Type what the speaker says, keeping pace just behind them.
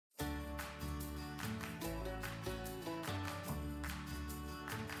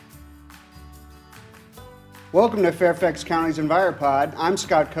Welcome to Fairfax County's EnviroPod. I'm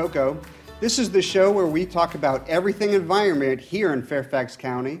Scott Coco. This is the show where we talk about everything environment here in Fairfax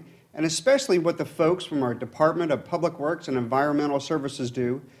County, and especially what the folks from our Department of Public Works and Environmental Services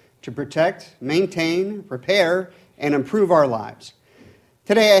do to protect, maintain, repair, and improve our lives.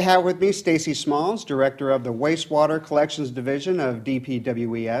 Today I have with me Stacey Smalls, Director of the Wastewater Collections Division of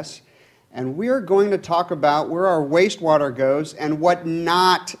DPWES, and we're going to talk about where our wastewater goes and what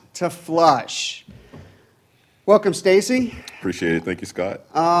not to flush. Welcome, Stacey. Appreciate it. Thank you, Scott.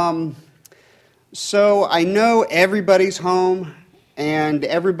 So I know everybody's home and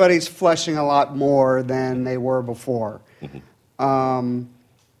everybody's flushing a lot more than they were before. Mm-hmm.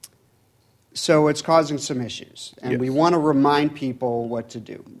 So it's causing some issues, and we want to remind people what to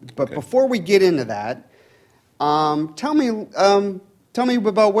do. But before we get into that, tell me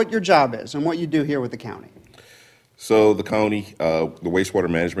about what your job is and what you do here with the county. So the county, the wastewater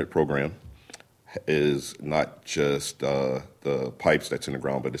management program is not just the pipes that's in the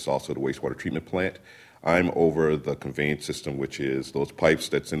ground, but it's also the wastewater treatment plant. I'm over the conveyance system, which is those pipes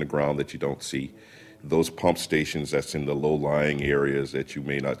that's in the ground that you don't see, those pump stations that's in the low-lying areas that you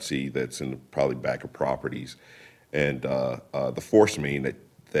may not see, that's in probably back of properties, and the force main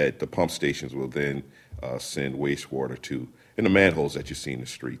that the pump stations will then send wastewater to, and the manholes that you see in the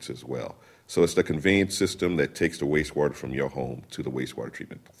streets as well. So it's the conveyance system that takes the wastewater from your home to the wastewater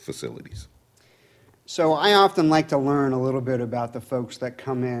treatment facilities. So I often like to learn a little bit about the folks that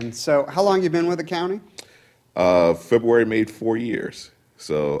come in. So how long have you been with the county? February made 4 years.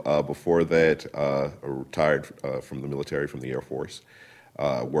 So before that, I retired from the military, from the Air Force.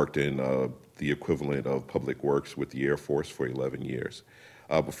 Worked in the equivalent of public works with the Air Force for 11 years.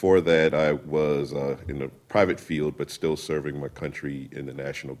 Before that, I was in the private field, but still serving my country in the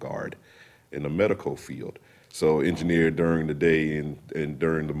National Guard in the medical field. So engineered during the day and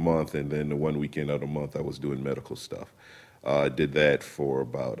during the month, and then the one weekend of the month I was doing medical stuff. Did that for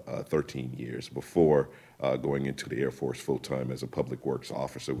about 13 years before going into the Air Force full-time as a public works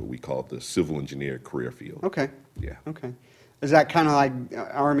officer, what we call the civil engineer career field. Okay. Yeah. Okay. Is that kind of like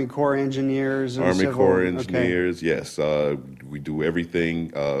Army Corps engineers? And Army civil? Corps engineers, yes. We do everything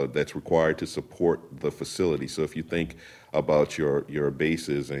that's required to support the facility. So if you think about your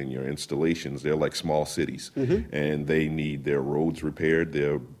bases and your installations, they're like small cities, and they need their roads repaired,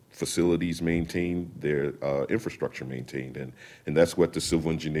 their facilities maintained, their infrastructure maintained, and that's what the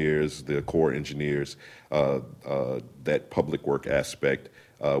civil engineers, the Corps engineers, that public work aspect,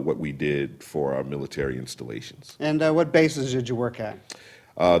 what we did for our military installations. And what bases did you work at?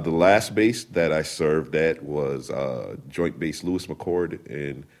 The last base that I served at was Joint Base Lewis McChord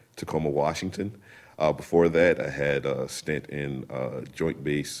in Tacoma, Washington. Before that, I had a stint in Joint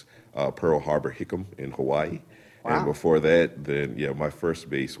Base Pearl Harbor Hickam in Hawaii. Wow. And before that, then, my first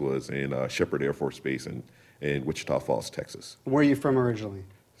base was in Shepherd Air Force Base in Wichita Falls, Texas. Where are you from originally?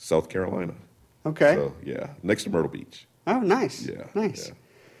 South Carolina. Okay. So, next to Myrtle Beach. Oh, nice. Yeah. Nice. Yeah.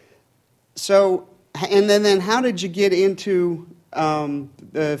 So, and then how did you get into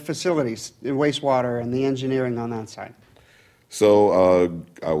the facilities, the wastewater, and the engineering on that side? So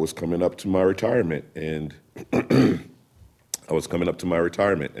I was coming up to my retirement, and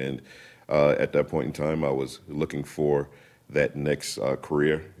at that point in time, I was looking for that next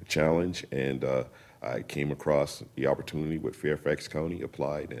career challenge, and I came across the opportunity with Fairfax County,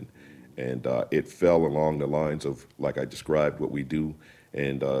 applied, and it fell along the lines of, like I described, what we do,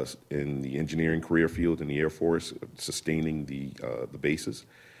 and in the engineering career field in the Air Force, sustaining the bases.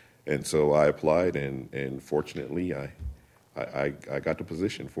 And so I applied, and fortunately, I got the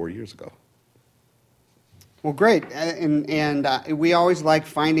position 4 years ago. Well, great. And we always like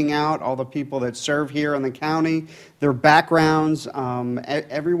finding out all the people that serve here in the county, their backgrounds.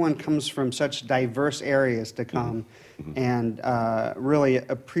 Everyone comes from such diverse areas to come, and really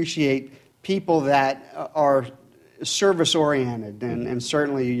appreciate people that are service-oriented, and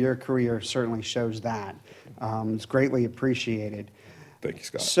certainly your career certainly shows that. It's greatly appreciated. Thank you,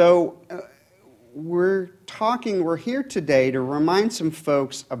 Scott. So we're here today to remind some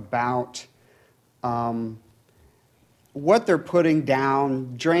folks about what they're putting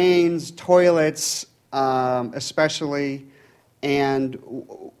down, drains, toilets especially, and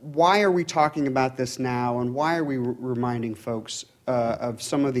why are we talking about this now, and why are we reminding folks of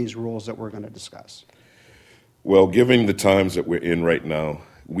some of these rules that we're going to discuss? Well, given the times that we're in right now,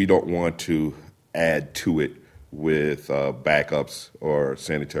 we don't want to add to it with backups or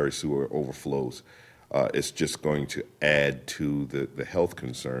sanitary sewer overflows. It's just going to add to the health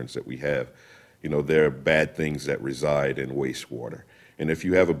concerns that we have. There are bad things that reside in wastewater. And if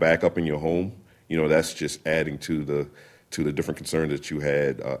you have a backup in your home, that's just adding to to the different concerns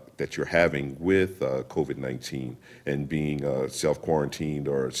that that you're having with COVID-19 and being self-quarantined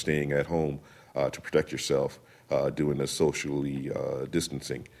or staying at home to protect yourself, doing the socially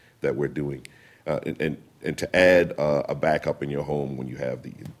distancing that we're doing, and to add a backup in your home when you have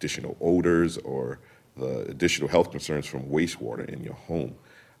the additional odors or the additional health concerns from wastewater in your home.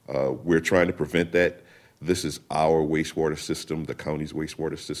 We're trying to prevent that. This is our wastewater system, the county's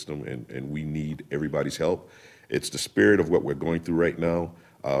wastewater system, and we need everybody's help. It's the spirit of what we're going through right now,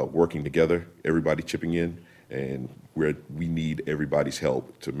 working together, everybody chipping in, and we need everybody's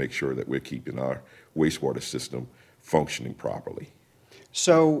help to make sure that we're keeping our wastewater system functioning properly.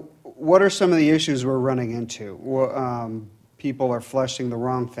 So what are some of the issues we're running into? People are flushing the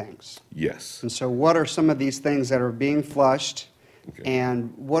wrong things. Yes. And so what are some of these things that are being flushed,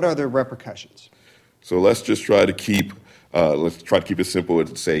 and what are the repercussions? So let's just try to keep it simple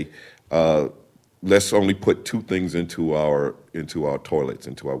and say, let's only put two things into our toilets,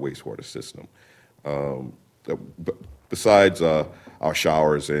 into our wastewater system. Besides our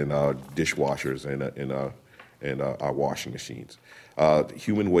showers and our dishwashers and our washing machines,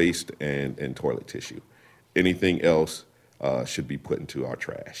 human waste and toilet tissue. Anything else should be put into our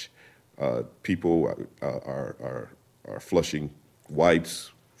trash. People are flushing wipes,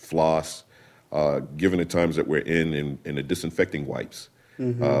 floss. Given the times that we're in the disinfecting wipes,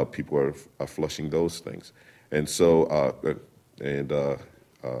 people are flushing those things, and so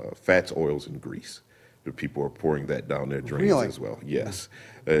fats, oils, and grease. The people are pouring that down their drains as well. Yes,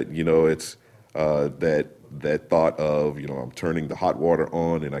 it's that thought of I'm turning the hot water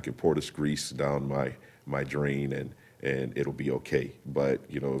on and I can pour this grease down my drain and it'll be okay. But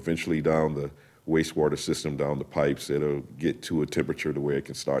eventually down the wastewater system, down the pipes, it'll get to a temperature to where it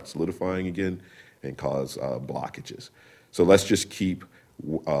can start solidifying again and cause blockages. So let's just keep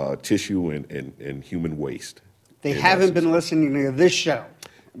tissue and human waste. They haven't been listening to this show.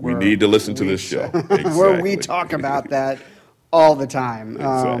 We need to listen to this show. Exactly. Where we talk about that all the time.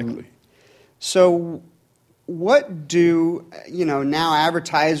 Exactly. So what do, now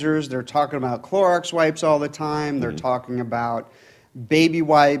advertisers, they're talking about Clorox wipes all the time. They're talking about baby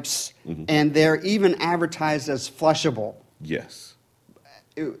wipes, and they're even advertised as flushable. Yes.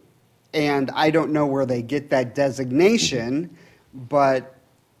 And I don't know where they get that designation, but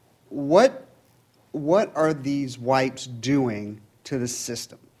what are these wipes doing to the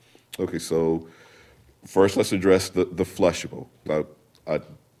system? Okay, so first let's address the flushable.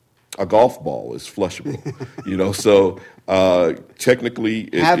 A golf ball is flushable, so technically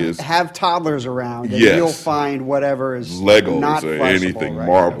it is. Have toddlers around, and yes, you'll find whatever is Legos not or flushable, anything, right?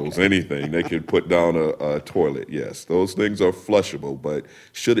 marbles, anything. They can put down a toilet, yes. Those things are flushable, but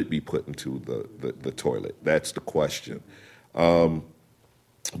should it be put into the toilet? That's the question.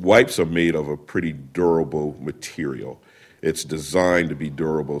 Wipes are made of a pretty durable material. It's designed to be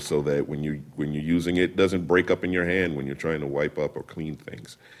durable so that when you're using it, it doesn't break up in your hand when you're trying to wipe up or clean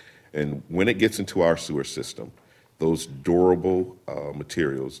things. And when it gets into our sewer system, those durable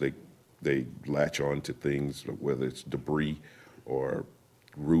materials, they latch on to things, whether it's debris or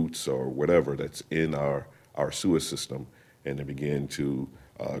roots or whatever that's in our sewer system, and they begin to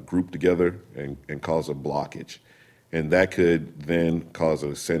group together and cause a blockage. And that could then cause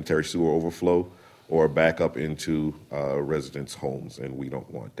a sanitary sewer overflow or back up into residents' homes, and we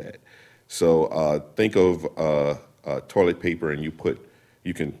don't want that. So think of toilet paper, and you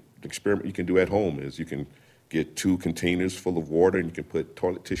can experiment you can do at home is you can get 2 containers full of water, and you can put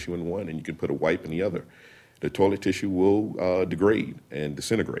toilet tissue in one, and you can put a wipe in the other. The toilet tissue will degrade and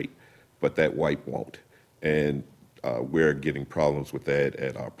disintegrate, but that wipe won't. And we're getting problems with that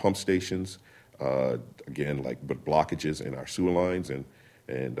at our pump stations, again, like blockages in our sewer lines, and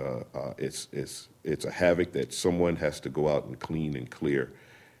it's a havoc that someone has to go out and clean and clear,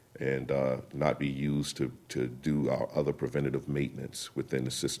 and not be used to do our other preventative maintenance within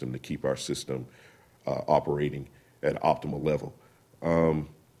the system to keep our system operating at optimal level.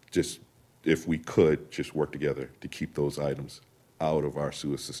 Just if we could just work together to keep those items out of our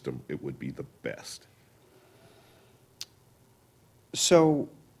sewer system, it would be the best. So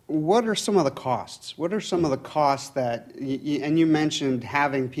what are some of the costs? What are some of the costs that, and you mentioned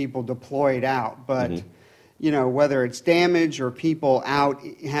having people deployed out, but whether it's damage or people out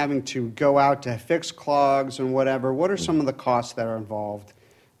having to go out to fix clogs and whatever, what are some of the costs that are involved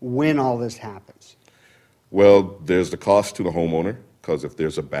when all this happens? Well, there's the cost to the homeowner, because if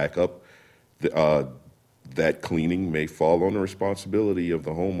there's a backup, that cleaning may fall on the responsibility of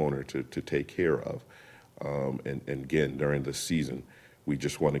the homeowner to take care of. And again, during the season, we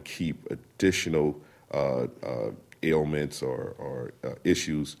just want to keep additional ailments or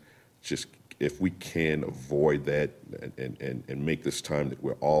issues just if we can avoid that and make this time that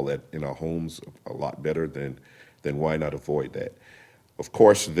we're all in our homes a lot better, then why not avoid that? Of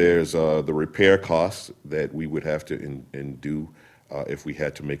course, there's the repair costs that we would have to do if we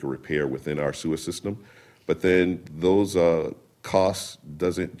had to make a repair within our sewer system. But then those costs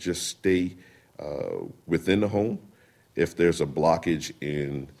doesn't just stay within the home. If there's a blockage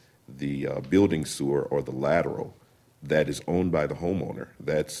in the building sewer or the lateral that is owned by the homeowner,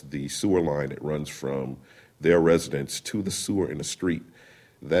 that's the sewer line that runs from their residence to the sewer in the street,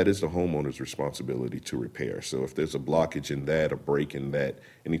 that is the homeowner's responsibility to repair. So if there's a blockage in that, a break in that,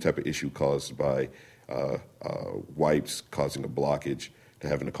 any type of issue caused by wipes causing a blockage, to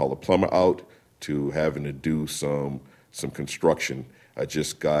having to call a plumber out, to having to do some construction. I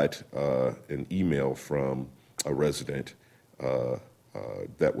just got an email from a resident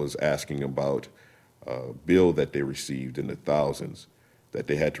that was asking about a bill that they received in the thousands that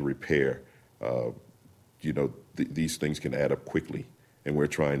they had to repair. These things can add up quickly, and we're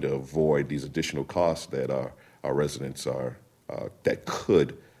trying to avoid these additional costs that our residents that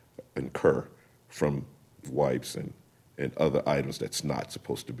could incur from wipes and other items that's not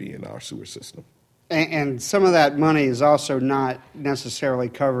supposed to be in our sewer system. And some of that money is also not necessarily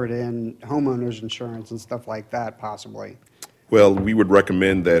covered in homeowners insurance and stuff like that, possibly. Well, we would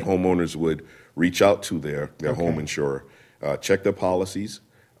recommend that homeowners would reach out to their home insurer, check their policies,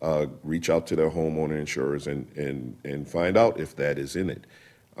 reach out to their homeowner insurers and find out if that is in it.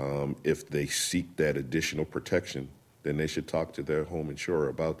 If they seek that additional protection, then they should talk to their home insurer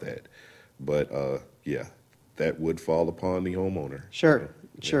about that. But, that would fall upon the homeowner. Sure.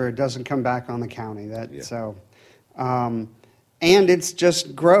 It doesn't come back on the county. And it's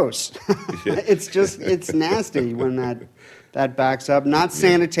just gross. It's nasty when that backs up. Not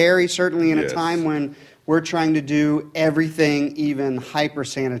sanitary, certainly in a time when we're trying to do everything even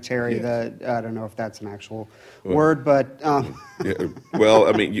hyper-sanitary. I don't know if that's an actual word, but... Well,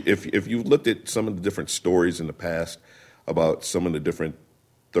 I mean, if you've looked at some of the different stories in the past about some of the different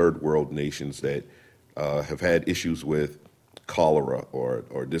third world nations that have had issues with cholera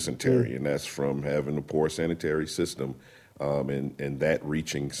or dysentery, and that's from having a poor sanitary system and that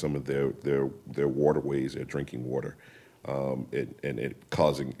reaching some of their waterways, their drinking water, and it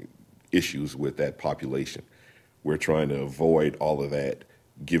causing issues with that population. We're trying to avoid all of that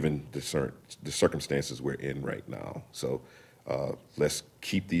given the circumstances we're in right now. So let's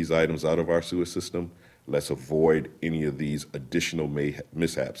keep these items out of our sewer system. Let's avoid any of these additional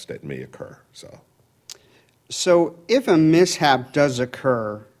mishaps that may occur. So if a mishap does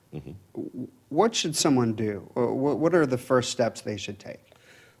occur, what should someone do? What are the first steps they should take?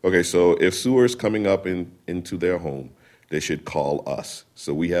 Okay, so if sewer is coming up into their home, they should call us.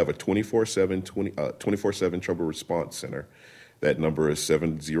 So we have a 24/7 trouble response center. That number is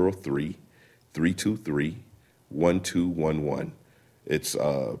 703-323-1211. It's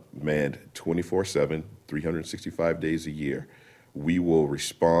manned 24/7, 365 days a year. We will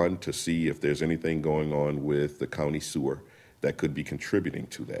respond to see if there's anything going on with the county sewer that could be contributing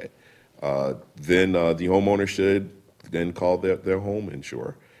to that. Then the homeowner should then call their home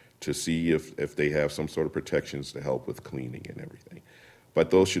insurer to see if they have some sort of protections to help with cleaning and everything.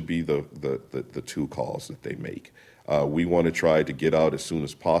 But those should be the two calls that they make. We want to try to get out as soon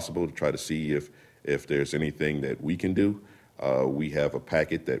as possible to try to see if there's anything that we can do. We have a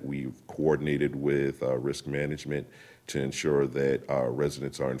packet that we've coordinated with risk management to ensure that our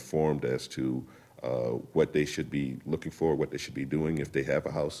residents are informed as to what they should be looking for, what they should be doing if they have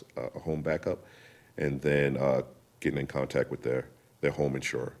a home backup, and then getting in contact with their home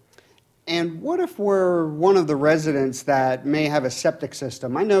insurer. And what if we're one of the residents that may have a septic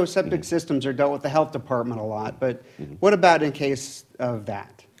system? I know septic systems are dealt with the health department a lot, but what about in case of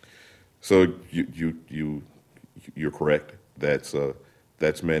that? So you're correct. That's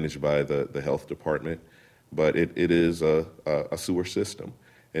managed by the health department. But it is a sewer system.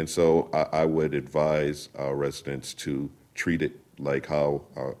 And so I would advise our residents to treat it like how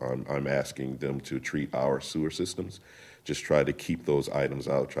I'm asking them to treat our sewer systems. Just try to keep those items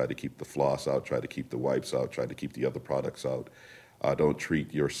out, try to keep the floss out, try to keep the wipes out, try to keep the other products out. Don't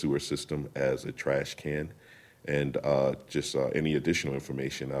treat your sewer system as a trash can. And just any additional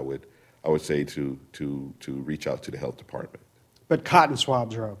information, I would say to reach out to the health department. But cotton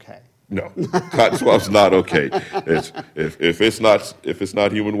swabs are okay. No, cotton swab's not okay. If it's not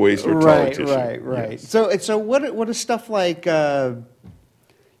human waste or toilet tissue. Right. Yes. So what is stuff like harder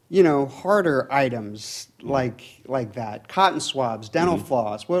items like that? Cotton swabs, dental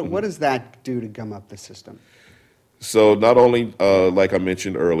floss. What does that do to gum up the system? So not only like I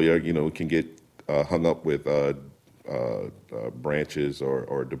mentioned earlier, it can get hung up with branches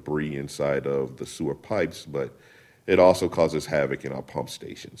or debris inside of the sewer pipes, but it also causes havoc in our pump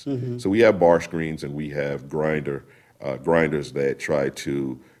stations. So we have bar screens and we have grinders that try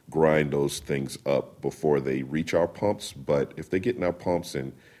to grind those things up before they reach our pumps. But if they get in our pumps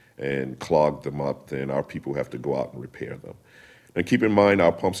and clog them up, then our people have to go out and repair them. And keep in mind,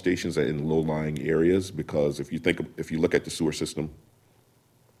 our pump stations are in low-lying areas, because if you look at the sewer system,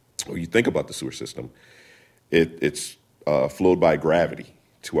 or you think about the sewer system, it's flowed by gravity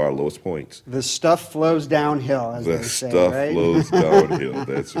to our lowest points. The stuff flows downhill, as they say, stuff right? flows downhill.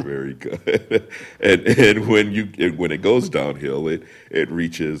 That's very good. and when it goes downhill, it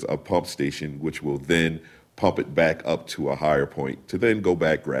reaches a pump station, which will then pump it back up to a higher point to then go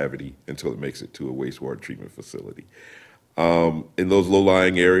back gravity until it makes it to a wastewater treatment facility. In those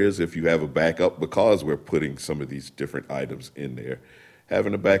low-lying areas, if you have a backup, because we're putting some of these different items in there,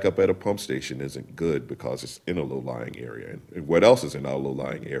 having a backup at a pump station isn't good because it's in a low-lying area. And what else is in our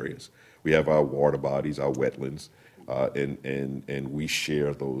low-lying areas? We have our water bodies, our wetlands, and we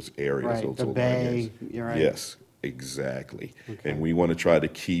share those areas. Right, those the low-lying bay, areas. you're right. Yes, exactly. Okay. And we want to try to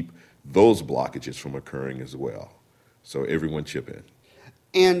keep those blockages from occurring as well. So everyone chip in.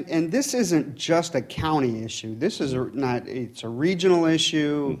 And this isn't just a county issue. This is it's a regional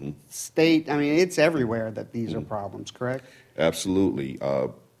issue, state. I mean, it's everywhere that these are problems, correct? Absolutely.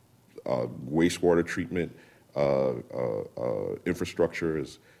 Wastewater treatment infrastructure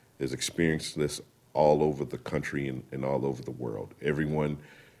is experienced this all over the country and all over the world. Everyone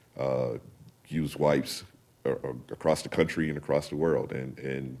use wipes across the country and across the world,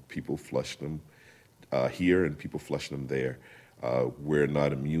 and people flush them here and people flush them there. We're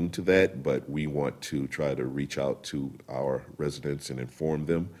not immune to that, but we want to try to reach out to our residents and inform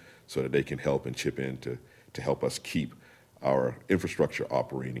them so that they can help and chip in to help us keep our infrastructure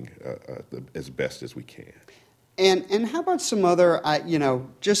operating as best as we can. And how about some other,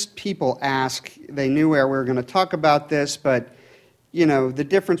 just people ask, they knew where we were going to talk about this, but, the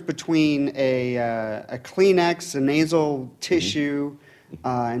difference between a Kleenex, a nasal tissue,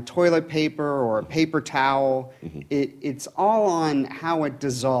 and toilet paper or a paper towel, it's all on how it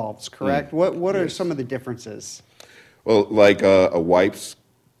dissolves, correct? What are some of the differences? Well, like a wipe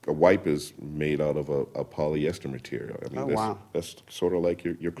is made out of a polyester material. I mean, that's sort of like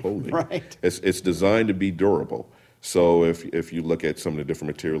your clothing. Right. It's designed to be durable. So if you look at some of the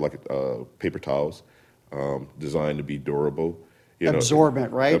different materials, like paper towels, designed to be durable.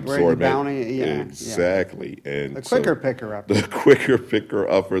 Absorbent, right? Absorbent. Yeah, exactly. Yeah. And the quicker picker-upper. The quicker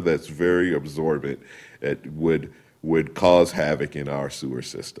picker-upper that's very absorbent, it would cause havoc in our sewer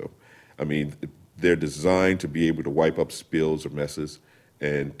system. I mean, they're designed to be able to wipe up spills or messes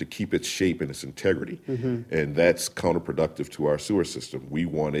and to keep its shape and its integrity. And that's counterproductive to our sewer system. We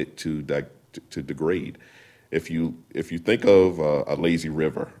want it to degrade. If you think of a lazy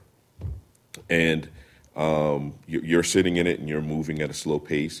river, and you're sitting in it and you're moving at a slow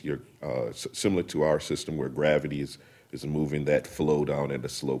pace, you're similar to our system where gravity is moving that flow down at a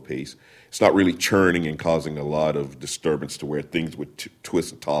slow pace. It's not really churning and causing a lot of disturbance to where things would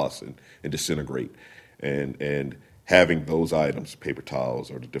twist and toss and disintegrate. And having those items, paper towels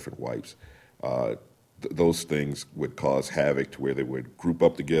or the different wipes, those things would cause havoc to where they would group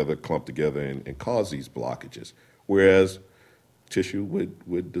up together, clump together, and cause these blockages, whereas tissue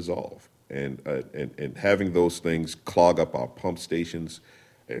would dissolve. And having those things clog up our pump stations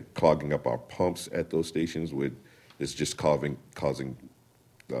and clogging up our pumps at those stations is just causing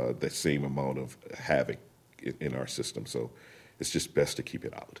the same amount of havoc in our system. So it's just best to keep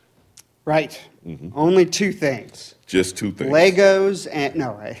it out. Right. Only two things. Just two things. Legos and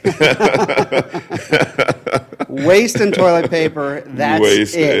waste and toilet paper. That's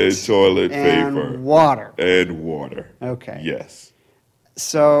waste it. And toilet paper. And water. And water. Okay. Yes.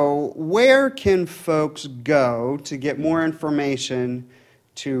 So where can folks go to get more information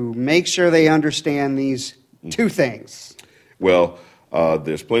to make sure they understand these two things? Well,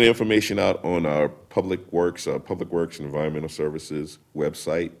 there's plenty of information out on our Public Works and Environmental Services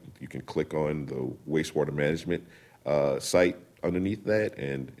website. You can click on the wastewater management site underneath that,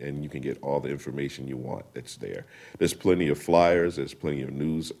 and you can get all the information you want that's there. There's plenty of flyers, there's plenty of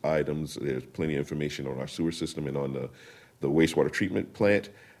news items, there's plenty of information on our sewer system and on the wastewater treatment plant.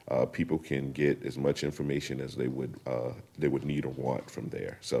 People can get as much information as they would need or want from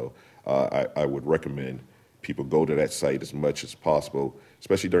there. So I would recommend people go to that site as much as possible,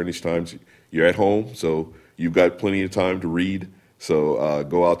 especially during these times. You're at home, so you've got plenty of time to read. So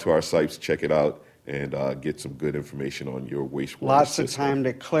go out to our sites, check it out, and get some good information on your wastewater Lots system. of time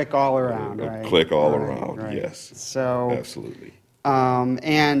to click all around, right? Click all around, right. yes. So absolutely.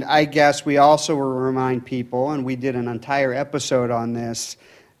 And I guess we also will remind people, and we did an entire episode on this,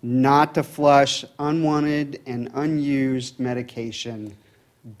 not to flush unwanted and unused medication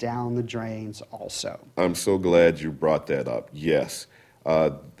down the drains also. I'm so glad you brought that up. Yes.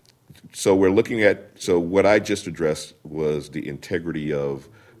 So we're looking at, so what I just addressed was the integrity of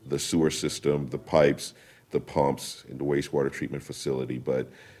the sewer system, the pipes, the pumps, and the wastewater treatment facility. But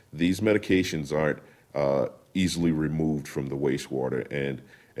these medications aren't easily removed from the wastewater.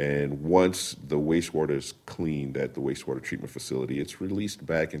 And once the wastewater is cleaned at the wastewater treatment facility, it's released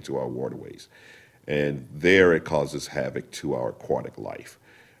back into our waterways. And there it causes havoc to our aquatic life.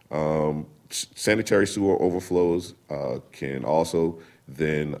 Sanitary sewer overflows can also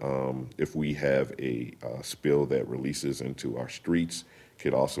then, if we have a spill that releases into our streets,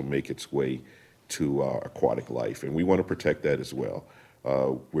 could also make its way to our aquatic life. And we want to protect that as well.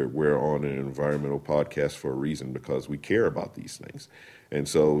 We're on an environmental podcast for a reason, because we care about these things. And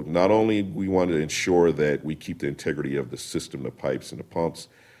so not only we want to ensure that we keep the integrity of the system, the pipes and the pumps,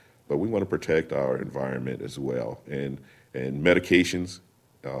 but we want to protect our environment as well. And medications,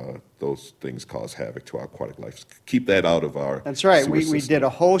 those things cause havoc to our aquatic life. Keep that out of our That's right. sewer We system. did a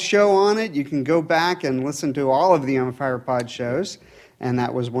whole show on it. You can go back and listen to all of the On Fire Pod shows, and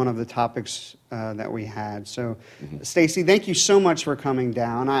that was one of the topics that we had. So, Stacey, thank you so much for coming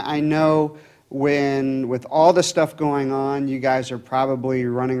down. I know with all the stuff going on, you guys are probably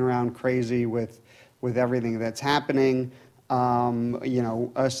running around crazy with everything that's happening.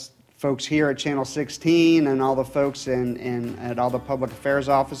 Us folks here at Channel 16 and all the folks at all the public affairs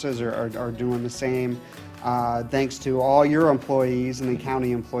offices are doing the same. Thanks to all your employees and the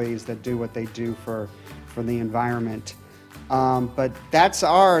county employees that do what they do for the environment. But that's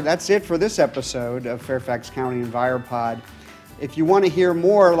it for this episode of Fairfax County EnviroPod. If you want to hear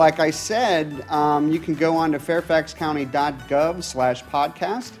more, like I said, you can go on to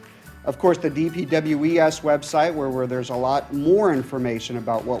fairfaxcounty.gov/podcast. Of course, the DPWES website, where there's a lot more information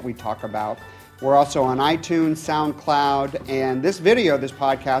about what we talk about. We're also on iTunes, SoundCloud, and this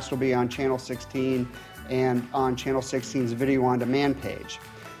podcast will be on Channel 16 and on Channel 16's Video On Demand page.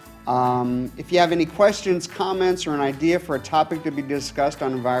 If you have any questions, comments, or an idea for a topic to be discussed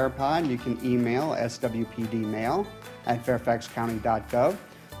on EnviroPod, you can email swpdmail@fairfaxcounty.gov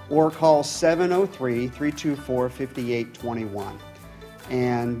or call 703-324-5821.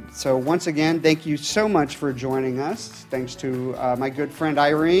 And so once again, thank you so much for joining us. Thanks to my good friend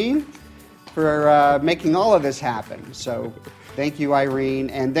Irene for making all of this happen. So thank you, Irene.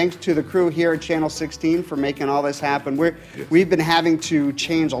 And thanks to the crew here at Channel 16 for making all this happen. We've been having to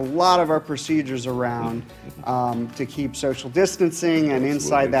change a lot of our procedures around to keep social distancing, and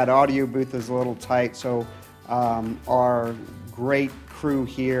inside that audio booth is a little tight. So our great crew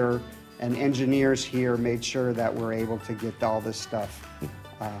here and engineers here made sure that we're able to get all this stuff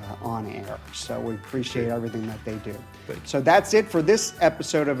on air. So we appreciate everything that they do. So that's it for this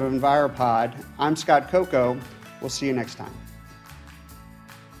episode of EnviroPod. I'm Scott Coco. We'll see you next time.